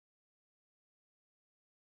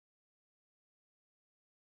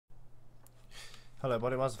Hello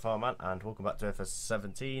everybody, Miles the Farman, and welcome back to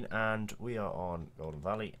FS17, and we are on Golden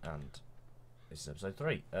Valley, and this is episode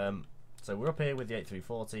 3. So we're up here with the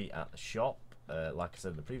 8340 at the shop. Like I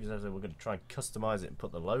said in the previous episode, we're going to try and customise it and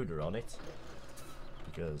put the loader on it,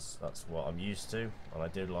 because that's what I'm used to, and I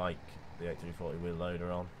do like the 8340 with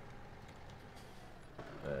loader on.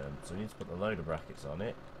 So we need to put the loader brackets on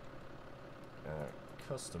it.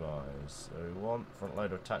 Customise. So we want front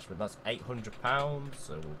loader attachment, that's £800,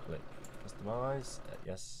 so we'll click customise.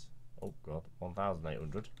 Yes. Oh god,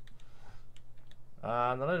 1,800.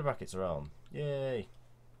 And the loader brackets are on. Yay!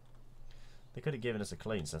 They could have given us a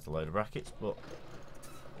clean set of loader brackets, but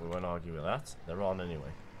we won't argue with that. They're on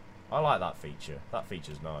anyway. I like that feature. That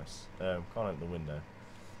feature's nice. Can't open the window.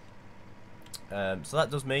 So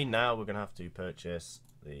that does mean now we're going to have to purchase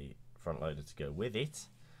the front loader to go with it.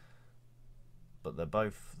 But they're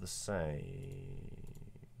both the same.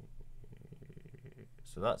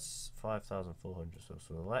 So that's 5,400. So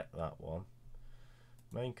select that one.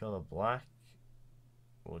 Main color black.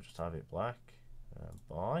 We'll just have it black.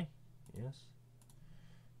 Buy. Yes.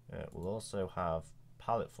 We'll also have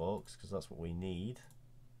pallet forks because that's what we need.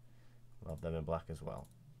 We'll have them in black as well.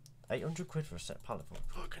 800 quid for a set pallet fork.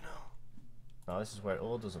 Fucking hell. Now this is where it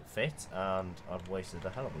all doesn't fit, and I've wasted a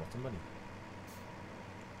hell of a lot of money.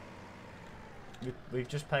 We've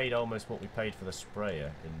just paid almost what we paid for the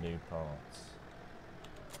sprayer in new parts.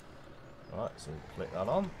 Right, so click that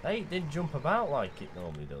on. Hey, it didn't jump about like it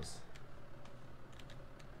normally does.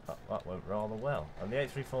 That went rather well. And the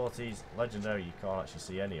 8340's legendary, you can't actually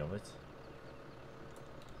see any of it.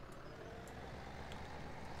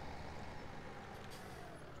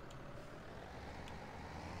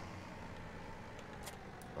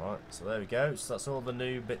 Right, so there we go. So that's all the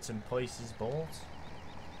new bits and pieces bought.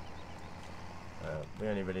 We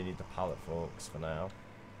only really need the pallet forks for now.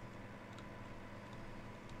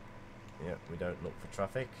 Yep, we don't look for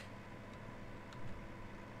traffic.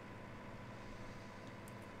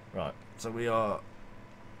 Right, so we are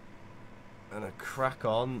gonna crack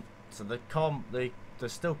on. So they're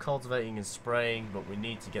still cultivating and spraying, but we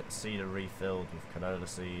need to get the seeder refilled with canola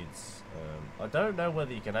seeds. I don't know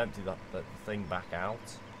whether you can empty that thing back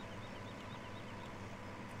out,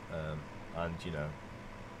 and you know,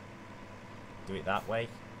 do it that way.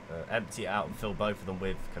 Empty it out and fill both of them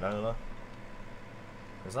with canola.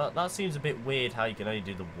 Because that seems a bit weird how you can only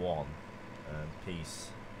do the one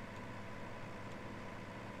piece.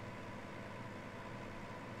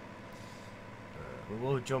 We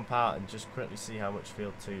will jump out and just quickly see how much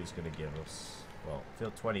Field 2 is going to give us. Well,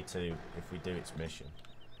 Field 22 if we do its mission.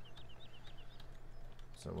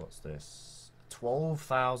 So what's this?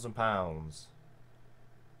 £12,000.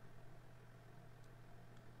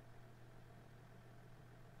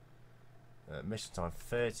 Mission time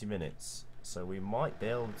 30 minutes. So we might be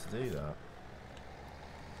able to do that.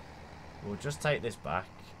 We'll just take this back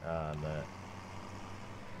and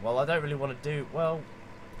well, I don't really want to do well.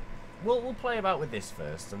 We'll play about with this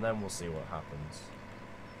first, and then we'll see what happens.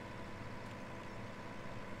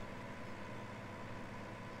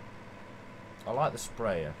 I like the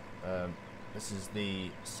sprayer. This is the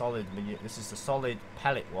solid This is the solid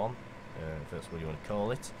pellet one, if that's what you want to call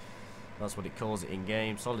it. That's what it calls it in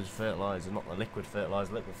game. Solid fertilizer, not the liquid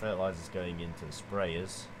fertilizer. Liquid fertilizer is going into the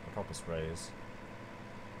sprayers, the proper sprayers.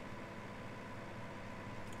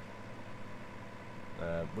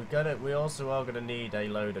 We also are gonna need a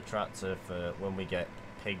loader tractor for when we get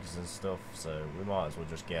pigs and stuff. So we might as well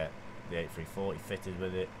just get the 8340 fitted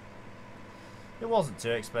with it. It wasn't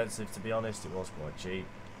too expensive, to be honest. It was quite cheap,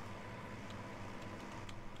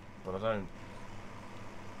 but I don't.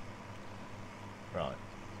 Right.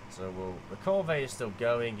 So the Corvette is still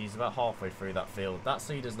going. He's about halfway through that field. That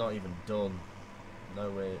seeder's not even done.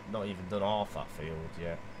 Nowhere, not even done half that field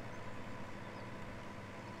yet.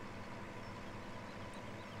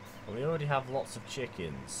 Well, we already have lots of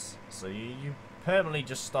chickens. So you permanently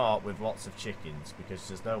just start with lots of chickens because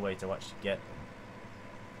there's no way to actually get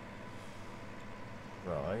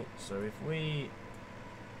them. Right, so if we...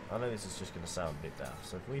 I know this is just going to sound a bit daft.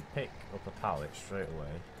 So if we pick up a pallet straight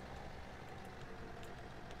away...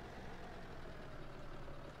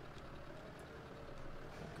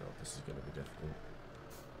 This is going to be difficult.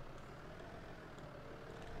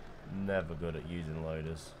 Never good at using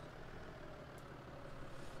loaders,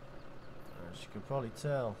 as you can probably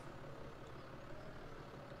tell.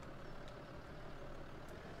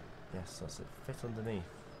 Yes, that's it. Fit underneath.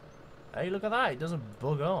 Hey, look at that! It doesn't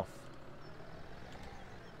bug off.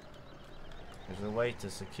 There's a way to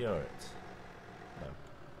secure it. No.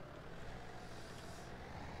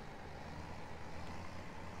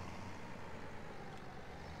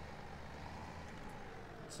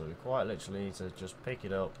 so we quite literally need to just pick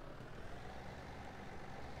it up.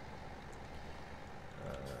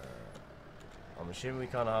 I'm assuming we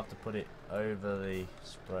kind of have to put it over the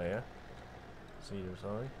sprayer, seeder,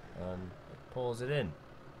 sorry, and it pours it in.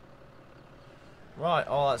 Right,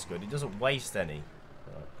 oh that's good, it doesn't waste any.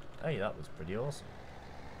 Right. Hey, that was pretty awesome.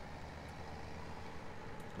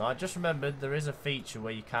 Now I just remembered there is a feature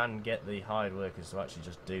where you can get the hired workers to actually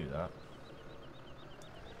just do that.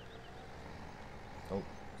 Oh,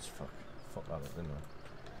 fuck that up, didn't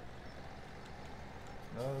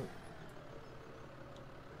I? No.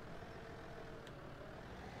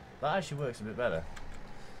 That actually works a bit better.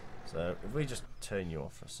 So if we just turn you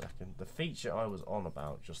off for a second, the feature I was on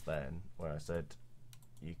about just then, where I said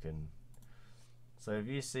you can, so if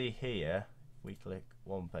you see here, we click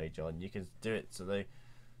one page on, you can do it so they,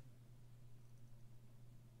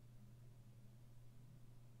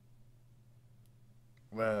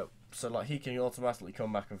 well, so like he can automatically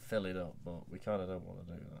come back and fill it up, but we kind of don't want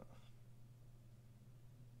to do that.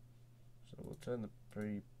 So we'll turn the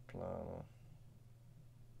pre-plan on.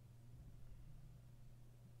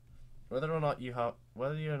 Whether or not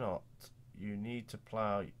you need to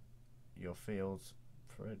plough your fields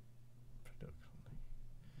productively.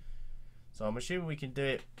 So I'm assuming we can do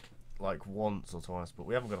it like once or twice, but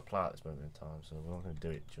we haven't got a plough at this moment in time, so we're not going to do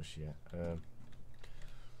it just yet.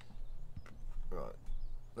 Right,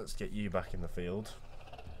 let's get you back in the field.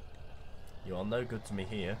 You are no good to me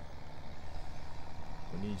here.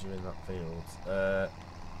 We need you in that field.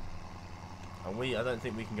 And I don't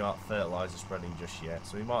think we can go out fertilizer spreading just yet,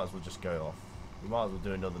 so we might as well just go off. We might as well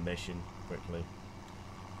do another mission quickly.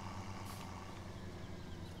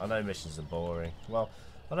 I know missions are boring. Well,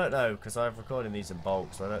 I don't know, because I'm recording these in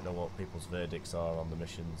bulk, so I don't know what people's verdicts are on the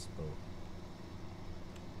missions.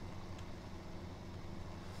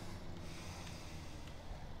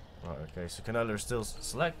 But... Right, okay, so canola is still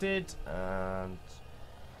selected, and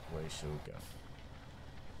we shall go.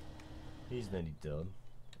 He's nearly done.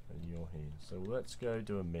 And you're here. So let's go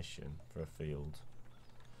do a mission for a field.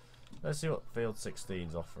 Let's see what field 16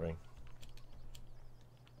 is offering.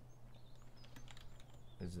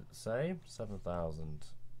 Is it the same? 7,000.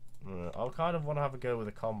 I kind of want to have a go with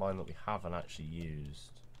a combine that we haven't actually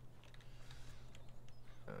used.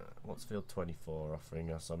 What's field 24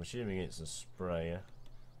 offering us? I'm assuming it's a sprayer.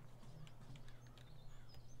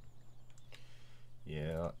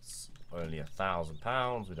 Yeah, that's only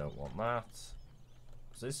 £1,000. We don't want that.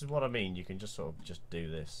 So this is what I mean, you can just sort of just do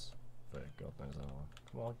this for God knows how long.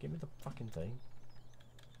 Come on, give me the fucking thing.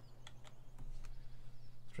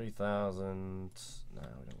 3,000. No,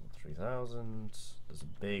 we don't want 3,000. There's a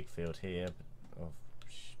big field here of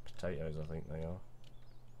potatoes, I think they are.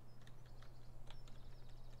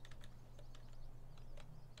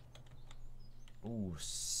 Ooh,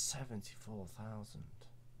 74,000.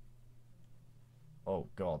 Oh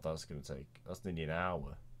God, that's nearly an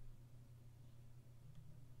hour.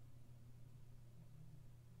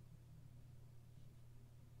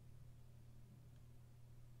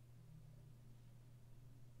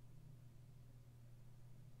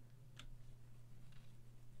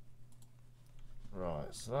 Right,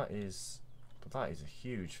 so that is a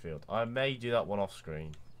huge field. I may do that one off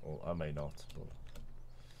screen, or I may not.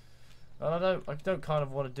 But I don't kind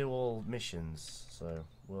of want to do all missions, so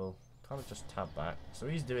we'll kind of just tab back. So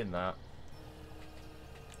he's doing that.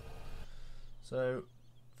 So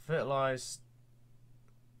fertilize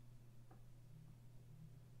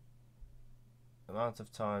amount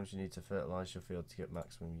of times you need to fertilize your field to get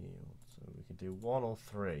maximum yield. So we can do 1 or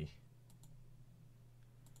 3.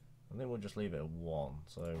 I think we'll just leave it at 1,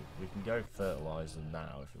 so we can go fertilizer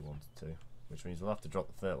now if we wanted to, which means we'll have to drop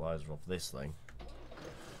the fertilizer off this thing.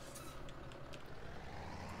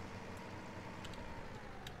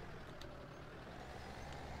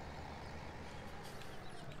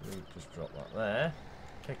 So we just drop that there,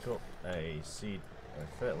 pick up a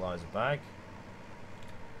fertilizer bag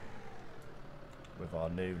with our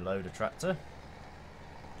new loader tractor.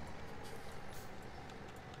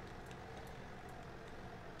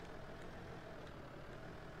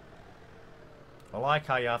 I like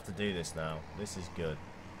how you have to do this now. This is good.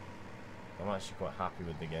 I'm actually quite happy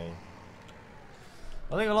with the game.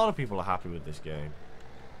 I think a lot of people are happy with this game.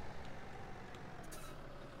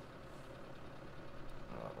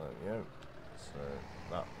 Right, there we go. So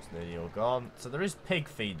that was nearly all gone. So there is pig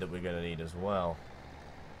feed that we're going to need as well.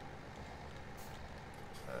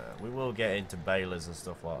 We will get into balers and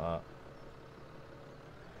stuff like that.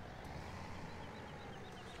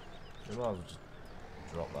 We might as well just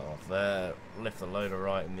drop that off there, lift the loader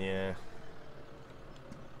right in the air.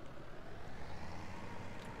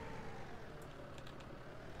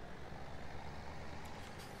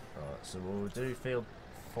 so we'll do field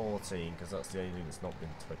 14 because that's the only thing that's not been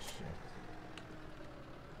touched yet.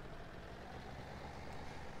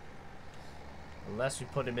 Unless we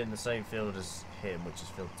put him in the same field as him, which is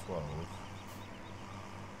field 12.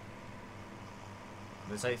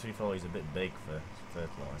 This 834 is a bit big for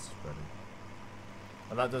fertiliser spreading.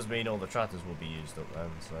 And that does mean all the tractors will be used up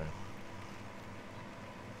then, so...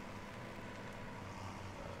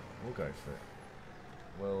 we'll go for it.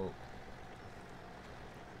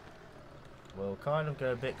 We'll kind of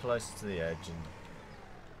go a bit closer to the edge and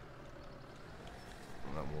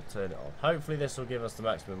then we'll turn it on. Hopefully this will give us the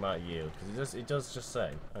maximum amount of yield, because it does just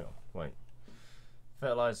say, hang on, wait.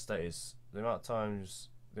 Fertilizer status, the amount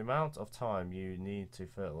of time you need to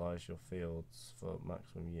fertilize your fields for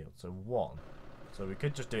maximum yield. So 1. So we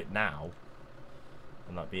could just do it now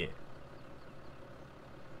and that'd be it.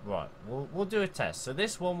 Right, we'll do a test. So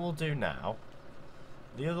this one we'll do now.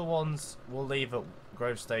 The other ones we'll leave at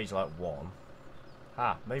growth stage like 1.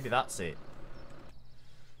 Ah, maybe that's it.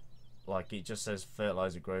 Like it just says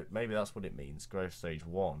fertilizer growth. Maybe that's what it means. Growth stage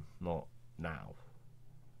 1, not now.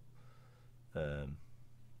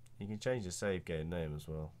 You can change the save game name as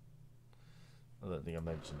well. I don't think I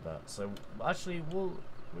mentioned that. So actually, I'm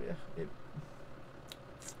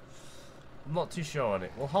not too sure on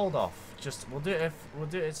it. We'll hold off. We'll do it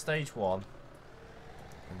at stage 1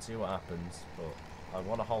 and see what happens. But I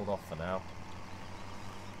want to hold off for now.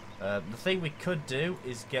 The thing we could do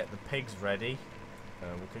is get the pigs ready.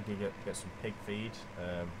 We could get some pig feed,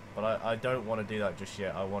 but I don't want to do that just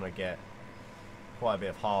yet. I want to get quite a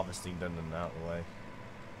bit of harvesting done and out of the way.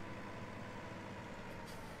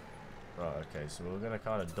 Right, okay, so we're going to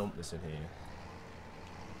kind of dump this in here.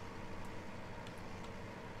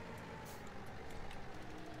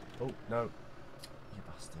 Oh, no. You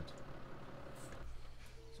bastard.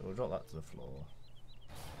 So we'll drop that to the floor.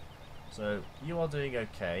 So, you are doing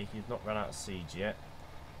okay. You've not run out of seeds yet.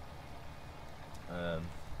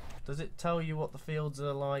 Does it tell you what the fields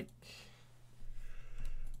are like?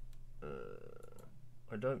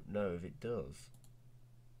 I don't know if it does.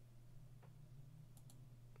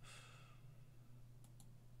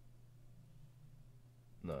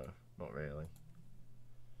 No, not really.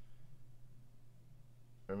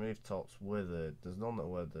 Remove tops withered. There's none that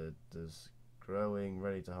withered. There's growing,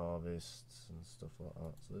 ready to harvest, and stuff like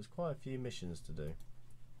that. So there's quite a few missions to do.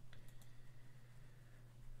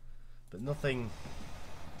 But nothing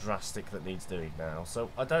drastic that needs doing now.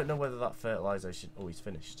 So I don't know whether that fertilization... Oh, he's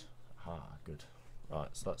finished. Ah, good. Right,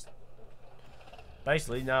 so that's...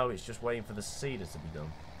 Basically, now it's just waiting for the seeder to be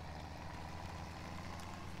done.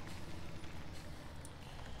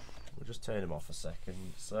 We'll just turn him off a second.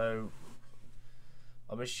 So,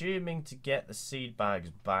 I'm assuming to get the seed bags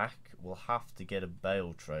back, we'll have to get a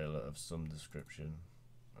bale trailer of some description,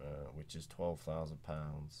 which is £12,000.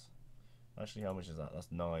 Actually, how much is that? That's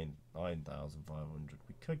 9,500.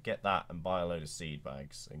 We could get that and buy a load of seed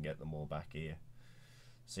bags and get them all back here.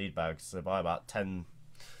 Seed bags, so buy about 10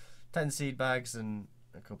 seed bags and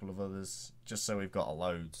a couple of others, just so we've got a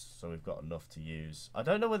load, so we've got enough to use. I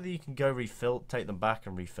don't know whether you can go take them back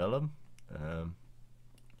and refill them. I'm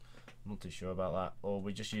not too sure about that. Or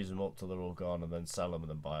we just use them up till they're all gone and then sell them and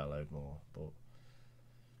then buy a load more. But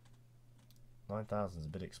 9,000 is a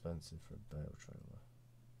bit expensive for a bale trailer.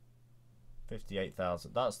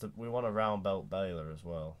 58,000. That's we want a round belt baler as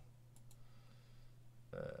well.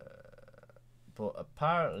 But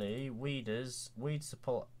apparently weeders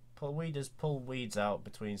pull weeds out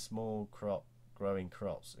between small growing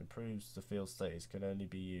crops. Improves the field status. Can only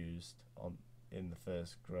be used in the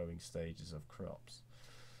first growing stages of crops.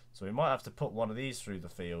 So we might have to put one of these through the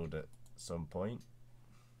field at some point.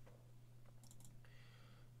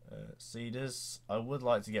 Seeders. I would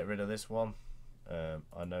like to get rid of this one.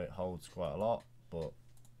 I know it holds quite a lot, but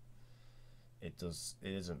it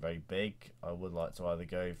isn't very big. I would like to either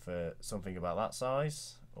go for something about that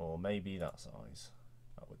size or maybe that size.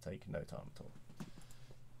 That would take no time at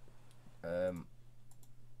all.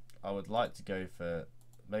 I would like to go for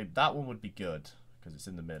maybe that one would be good because it's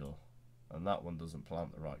in the middle, and that one doesn't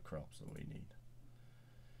plant the right crops that we need.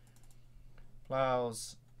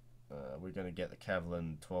 Plows. We're going to get the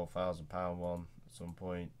Kevlar £12,000 one at some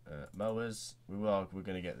point. Mowers. We're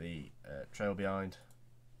going to get the trail behind.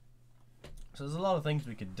 So there's a lot of things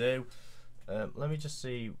we could do. Let me just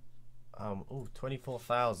see. Oh,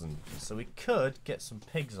 24,000. So we could get some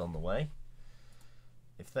pigs on the way.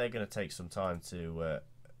 If they're going to take some time to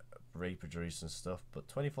reproduce and stuff. But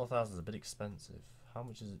 24,000 is a bit expensive. How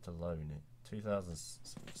much is it to loan it?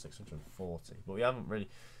 2,640. But we haven't really...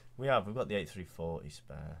 We've got the 8340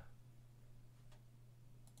 spare.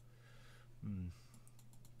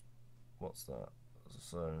 What's that?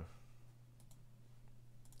 So...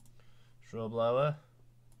 straw blower,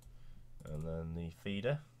 and then the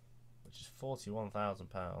feeder, which is £41,000.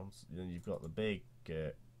 Then you've got the big,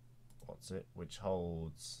 what's it, which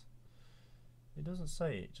holds, it doesn't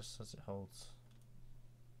say, it just says it holds.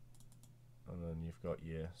 And then you've got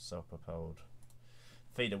your self-propelled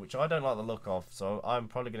feeder, which I don't like the look of, so I'm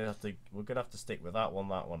probably gonna have to, we're gonna have to stick with that one,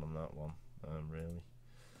 and that one, really.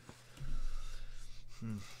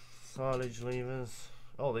 Silage levers.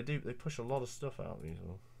 Oh, they push a lot of stuff out, these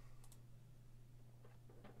ones.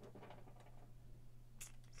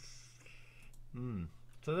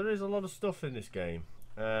 So there is a lot of stuff in this game.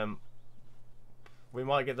 We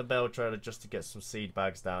might get the bale trailer just to get some seed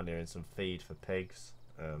bags down here and some feed for pigs.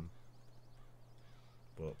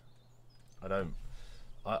 But I don't.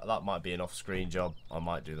 That might be an off-screen job. I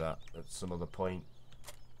might do that at some other point.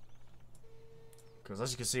 Because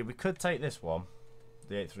as you can see, we could take this one,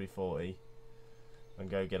 the 8340, and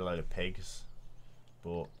go get a load of pigs,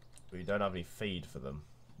 but we don't have any feed for them,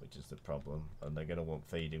 which is the problem, and they're going to want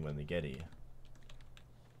feeding when they get here.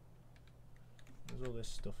 There's all this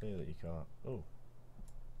stuff here that you can't. Oh.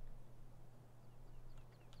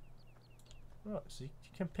 Right, so you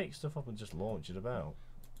can pick stuff up and just launch it about.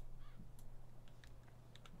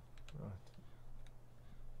 Right.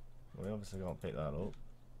 Well, we obviously can't pick that up.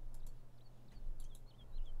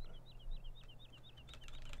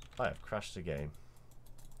 I have crashed the game.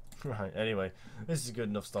 Right, anyway, this is a good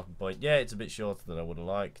enough stopping point. Yeah, it's a bit shorter than I would have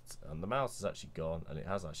liked, and the mouse is actually gone, and it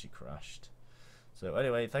has actually crashed. So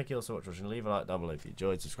anyway, thank you all so much for watching. Leave a like down below if you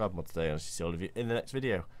enjoyed. Subscribe more today, and I'll see all of you in the next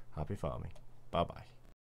video. Happy farming. Bye bye.